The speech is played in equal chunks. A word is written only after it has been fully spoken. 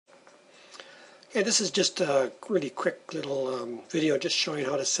Okay, this is just a really quick little video just showing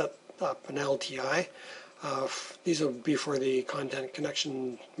how to set up an LTI. These will be for the Content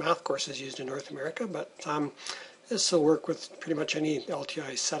Connection math courses used in North America, but this will work with pretty much any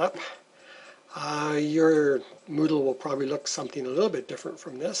LTI setup. Your Moodle will probably look something a little bit different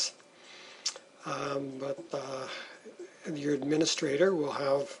from this, but your administrator will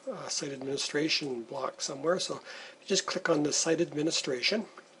have a site administration block somewhere, so you just click on the site administration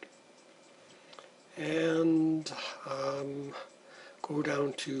and go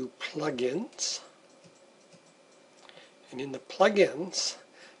down to plugins, and in the plugins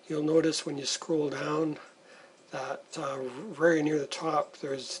you'll notice when you scroll down that very near the top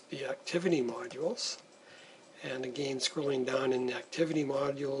there's the activity modules, and again scrolling down in the activity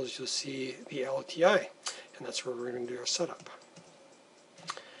modules you'll see the LTI, and that's where we're going to do our setup.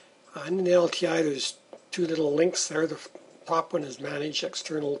 In the LTI there's two little links there. The top one is Manage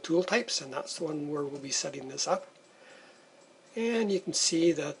External Tool Types, and that's the one where we'll be setting this up. And you can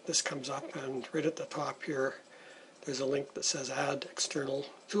see that this comes up, and right at the top here there's a link that says Add External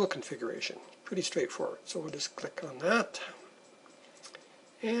Tool Configuration. Pretty straightforward. So we'll just click on that,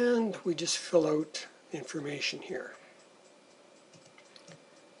 and we just fill out information here.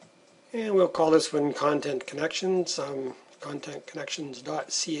 And we'll call this one Content Connections,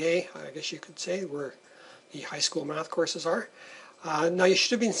 ContentConnections.ca, I guess you could say, where the high school math courses are. Now you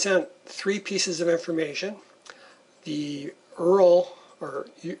should have been sent 3 pieces of information: the URL or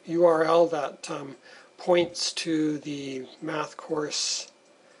URL that points to the math course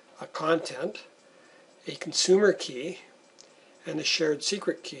content, a consumer key, and a shared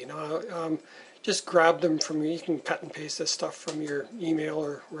secret key. Now just grab them from, you can cut and paste this stuff from your email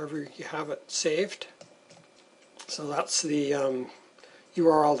or wherever you have it saved. So that's the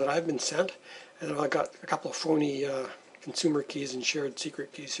URL that I've been sent. And I've got a couple of phony consumer keys and shared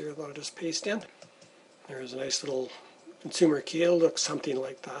secret keys here that I'll just paste in. There's a nice little consumer key. It'll look something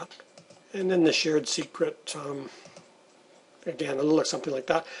like that. And then the shared secret, again, it'll look something like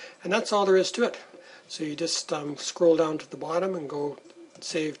that. And that's all there is to it. So you just scroll down to the bottom and go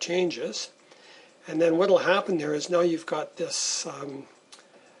Save Changes. And then what will happen there is now you've got this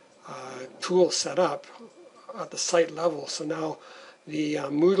tool set up at the site level. So now the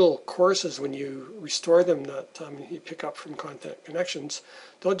Moodle courses, when you restore them that you pick up from Content Connections,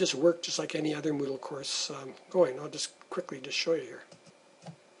 they'll just work just like any other Moodle course going. I'll just quickly just show you here.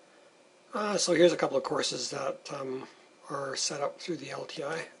 So here's a couple of courses that are set up through the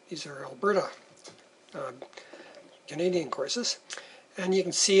LTI. These are Alberta Canadian courses, and you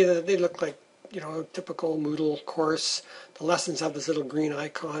can see that they look like, you know, a typical Moodle course. The lessons have this little green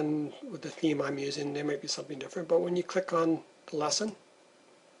icon with the theme I'm using. They might be something different, but when you click on the lesson,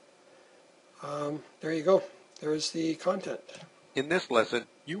 there you go. There's the content. In this lesson,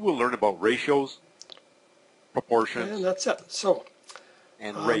 you will learn about ratios, proportions, and that's it. So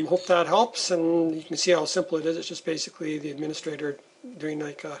and rates. Hope that helps, and you can see how simple it is. It's just basically the administrator doing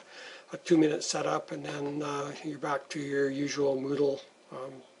like a 2-minute setup, and then you're back to your usual Moodle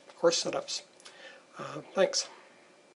course setups. Thanks.